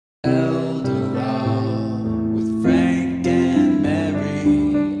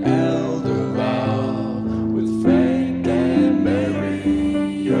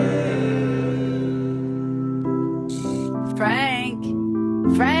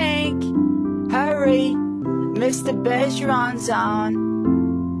hurry, Mr. Bergeron's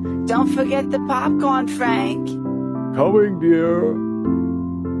on. Don't forget the popcorn, Frank. Coming, dear.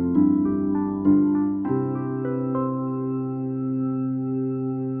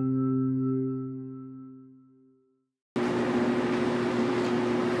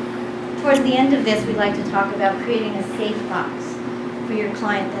 Towards the end of this, we'd like to talk about creating a safe box for your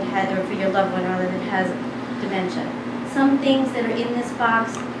client that has, or for your loved one rather, that has dementia. Some things that are in this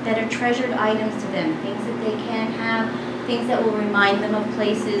box that are treasured items to them, things that they can have, things that will remind them of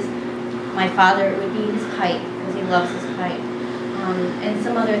places. My father, it would be his pipe, because he loves his pipe. And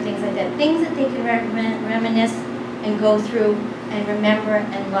some other things like that. Things that they can reminisce and go through and remember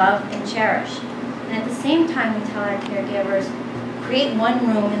and love and cherish. And at the same time, we tell our caregivers, create one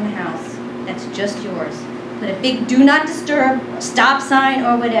room in the house that's just yours. Put a big do not disturb, stop sign,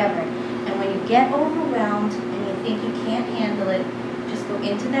 or whatever. And when you get overwhelmed and you think you can't handle it, just go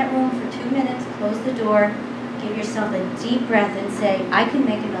into that room for 2 minutes, close the door, give yourself a deep breath and say, I can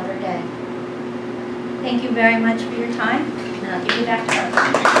make another day. Thank you very much for your time, and I'll give you back to us.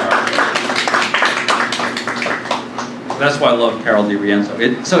 That's why I love Carol DiRienzo.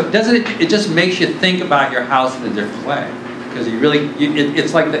 It just makes you think about your house in a different way. Because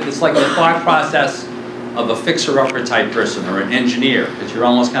it's like the thought process of a fixer-upper type person or an engineer. Because you're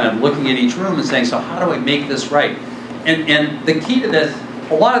almost kind of looking at each room and saying, so how do I make this right? And the key to this,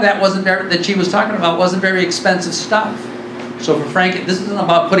 a lot of that that she was talking about wasn't very expensive stuff. So for Frank, this isn't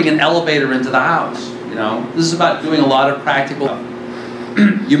about putting an elevator into the house. You know, this is about doing a lot of practical stuff.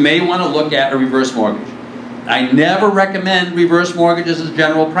 You may want to look at a reverse mortgage. I never recommend reverse mortgages as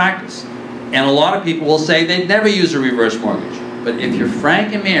general practice. And a lot of people will say they'd never use a reverse mortgage. But if you're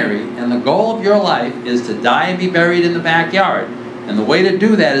Frank and Mary, and the goal of your life is to die and be buried in the backyard, and the way to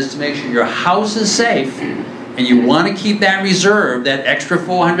do that is to make sure your house is safe, and you want to keep that reserve, that extra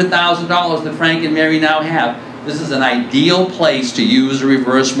 $400,000 that Frank and Mary now have, this is an ideal place to use a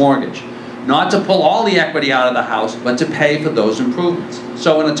reverse mortgage. Not to pull all the equity out of the house, but to pay for those improvements.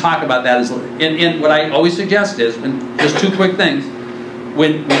 So I'm going to talk about that. And what I always suggest is, just two quick things.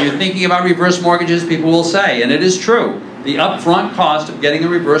 When you're thinking about reverse mortgages, people will say, and it is true, the upfront cost of getting a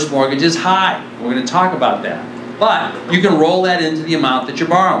reverse mortgage is high. We're going to talk about that. But you can roll that into the amount that you're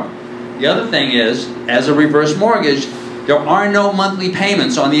borrowing. The other thing is, as a reverse mortgage, there are no monthly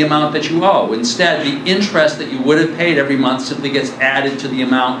payments on the amount that you owe. Instead, the interest that you would have paid every month simply gets added to the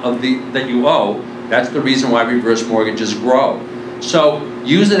amount that you owe. That's the reason why reverse mortgages grow. So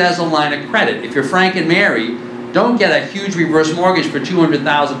use it as a line of credit. If you're Frank and Mary, don't get a huge reverse mortgage for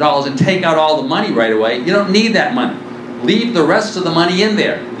 $200,000 and take out all the money right away. You don't need that money. Leave the rest of the money in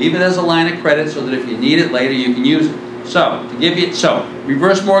there. Leave it as a line of credit so that if you need it later, you can use it. So,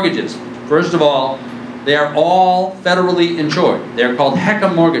 reverse mortgages. First of all, they are all federally insured. They're called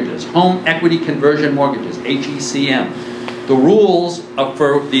HECM mortgages, Home Equity Conversion Mortgages, HECM. The rules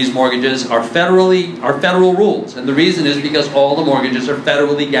for these mortgages are federal rules, and the reason is because all the mortgages are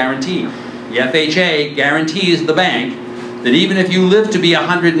federally guaranteed. The FHA guarantees the bank that even if you live to be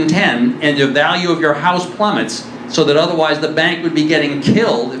 110 and the value of your house plummets, so that otherwise the bank would be getting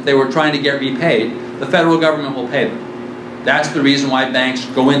killed if they were trying to get repaid, the federal government will pay them. That's the reason why banks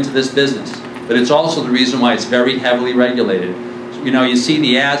go into this business. But it's also the reason why it's very heavily regulated. So, you know, you see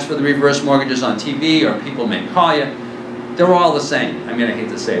the ads for the reverse mortgages on TV, or people may call you. They're all the same. I mean, I hate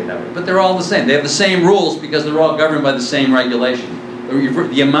to say it that way, but they're all the same. They have the same rules because they're all governed by the same regulation.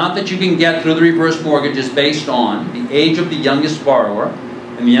 The amount that you can get through the reverse mortgage is based on the age of the youngest borrower,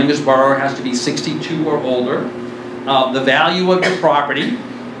 and the youngest borrower has to be 62 or older. The value of your property,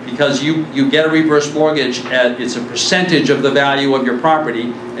 because you get a reverse mortgage, it's a percentage of the value of your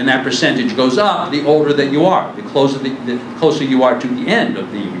property, and that percentage goes up the older that you are, the closer you are to the end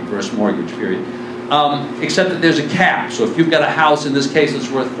of the reverse mortgage period. Except that there's a cap. So if you've got a house, in this case, it's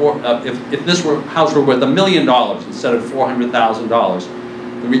worth if this house were worth $1 million instead of $400,000,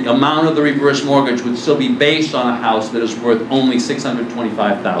 the amount of the reverse mortgage would still be based on a house that is worth only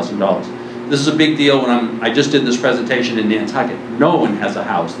 $625,000. This is a big deal when I just did this presentation in Nantucket. No one has a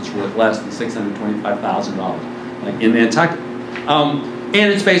house that's worth less than $625,000, like in Nantucket. And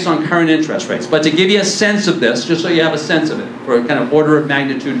it's based on current interest rates. But to give you a sense of this, just so you have a sense of it, for a kind of order of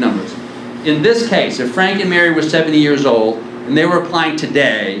magnitude numbers. In this case, if Frank and Mary were 70 years old, and they were applying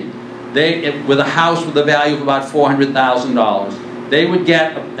today, with a house with a value of about $400,000, they would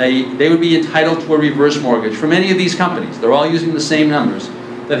be entitled to a reverse mortgage from any of these companies. They're all using the same numbers.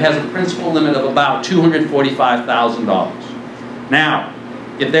 That has a principal limit of about $245,000. Now,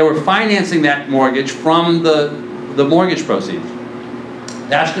 if they were financing that mortgage from the mortgage proceeds,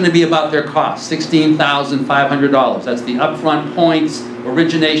 that's going to be about their cost, $16,500. That's the upfront points,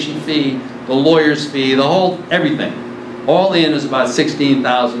 origination fee, the lawyer's fee, the whole, everything. All in is about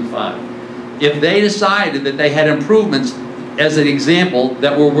 $16,500. If they decided that they had improvements, as an example,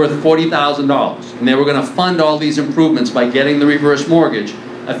 that were worth $40,000, and they were going to fund all these improvements by getting the reverse mortgage,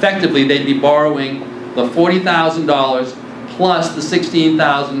 effectively they'd be borrowing the $40,000 plus the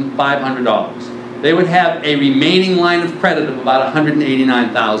 $16,500. They would have a remaining line of credit of about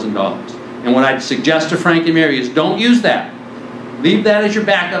 $189,000. And what I'd suggest to Frank and Mary is don't use that. Leave that as your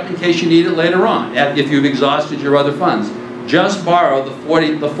backup in case you need it later on, if you've exhausted your other funds. Just borrow the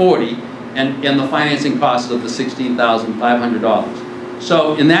 40 and the financing costs of the $16,500.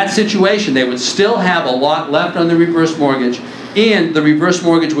 So in that situation, they would still have a lot left on the reverse mortgage, and the reverse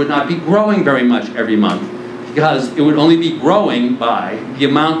mortgage would not be growing very much every month, because it would only be growing by the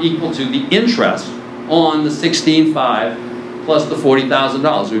amount equal to the interest on the $16,500 plus the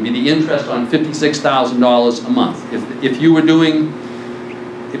 $40,000. It would be the interest on $56,000 a month. If you were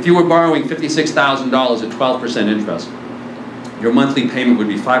borrowing $56,000 at 12% interest, your monthly payment would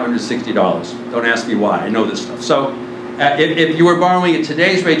be $560. Don't ask me why, I know this stuff. So if you were borrowing at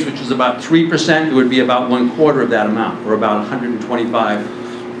today's rates, which is about 3%, it would be about 1/4 of that amount, or about $125.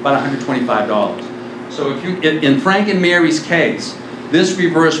 So if you, in Frank and Mary's case, this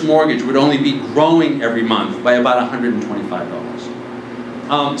reverse mortgage would only be growing every month by about $125.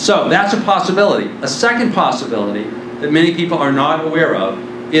 So that's a possibility. A second possibility that many people are not aware of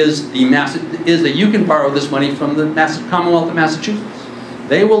is that you can borrow this money from the Commonwealth of Massachusetts.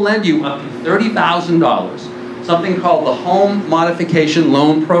 They will lend you up to $30,000, something called the Home Modification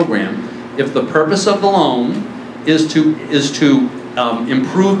Loan Program, if the purpose of the loan is to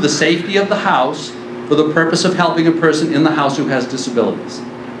improve the safety of the house for the purpose of helping a person in the house who has disabilities.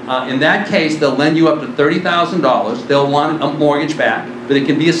 In that case, they'll lend you up to $30,000. They'll want a mortgage back, but it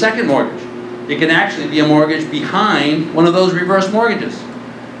can be a second mortgage. It can actually be a mortgage behind one of those reverse mortgages.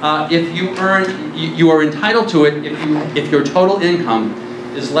 If you are entitled to it if your total income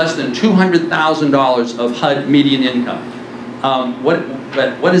is less than $200,000 of HUD median income. What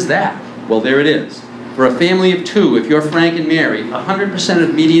is that? Well, there it is. For a family of two, if you're Frank and Mary, 100%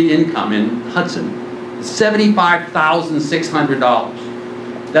 of median income in Hudson is $75,600.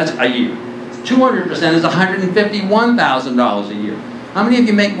 That's a year. 200% is $151,000 a year. How many of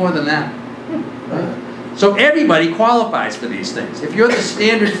you make more than that? So everybody qualifies for these things. If you're the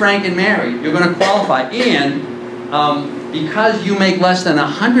standard Frank and Mary, you're going to qualify. And because you make less than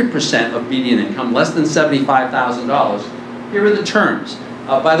 100% of median income, less than $75,000, here are the terms.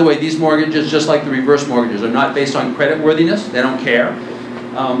 By the way, these mortgages, just like the reverse mortgages, are not based on credit worthiness. They don't care.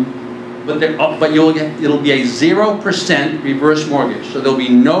 But it'll be a 0% reverse mortgage. So there'll be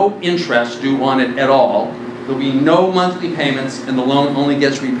no interest due on it at all. There'll be no monthly payments, and the loan only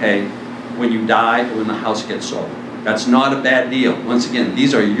gets repaid when you die or when the house gets sold. That's not a bad deal. Once again,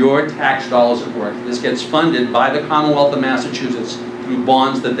 these are your tax dollars at work. This gets funded by the Commonwealth of Massachusetts through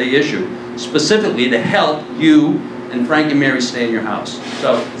bonds that they issue, specifically to help you and Frank and Mary stay in your house.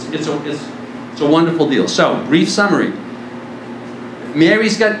 So it's a wonderful deal. So, brief summary. If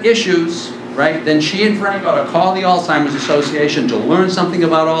Mary's got issues, right, then she and Frank ought to call the Alzheimer's Association to learn something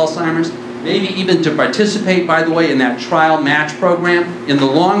about Alzheimer's, maybe even to participate, by the way, in that trial match program. In the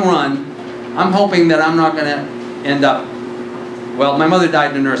long run, I'm hoping that I'm not going to end up, well, my mother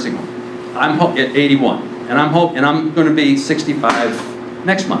died in a nursing home. I'm at 81, and I'm going to be 65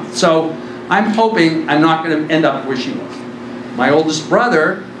 next month. So I'm hoping I'm not going to end up where she was. My oldest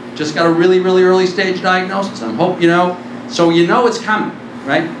brother just got a really, really early stage diagnosis. I'm hoping, so it's coming,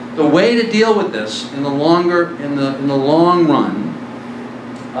 right? The way to deal with this in the long run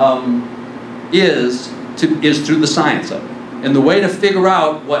is through the science of it. And the way to figure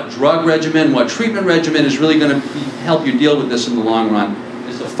out what drug regimen, what treatment regimen is really going to help you deal with this in the long run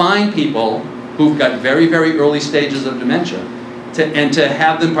is to find people who've got very, very early stages of dementia and to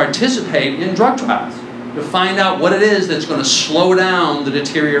have them participate in drug trials to find out what it is that's going to slow down the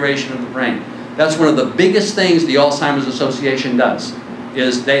deterioration of the brain. That's one of the biggest things the Alzheimer's Association does,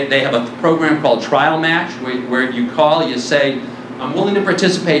 is they have a program called Trial Match where you call, you say, I'm willing to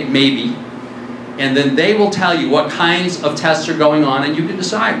participate maybe, and then they will tell you what kinds of tests are going on, and you can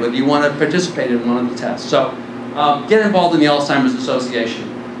decide whether you want to participate in one of the tests. So get involved in the Alzheimer's Association.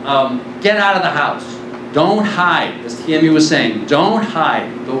 Get out of the house. Don't hide, as Tammy was saying. Don't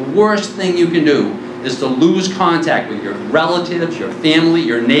hide. The worst thing you can do is to lose contact with your relatives, your family,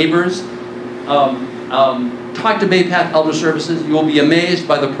 your neighbors. Talk to Bay Path Elder Services. You will be amazed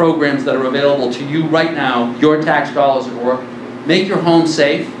by the programs that are available to you right now, your tax dollars at work. Make your home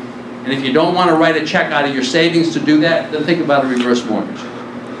safe. And if you don't want to write a check out of your savings to do that, then think about a reverse mortgage.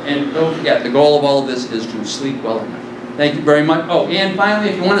 And don't forget, the goal of all of this is to sleep well at night. Thank you. Thank you very much. Oh, and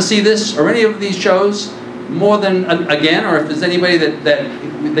finally, if you want to see this or any of these shows more than again, or if there's anybody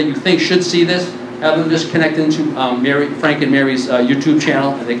that you think should see this, have them just connect into Frank and Mary's YouTube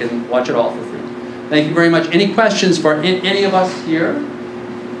channel, and they can watch it all for free. Thank you very much. Any questions for any of us here?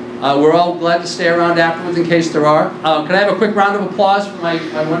 We're all glad to stay around afterwards in case there are. Can I have a quick round of applause for my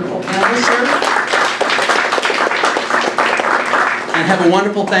wonderful panelists here? And have a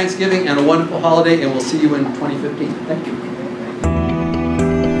wonderful Thanksgiving and a wonderful holiday, and we'll see you in 2015. Thank you.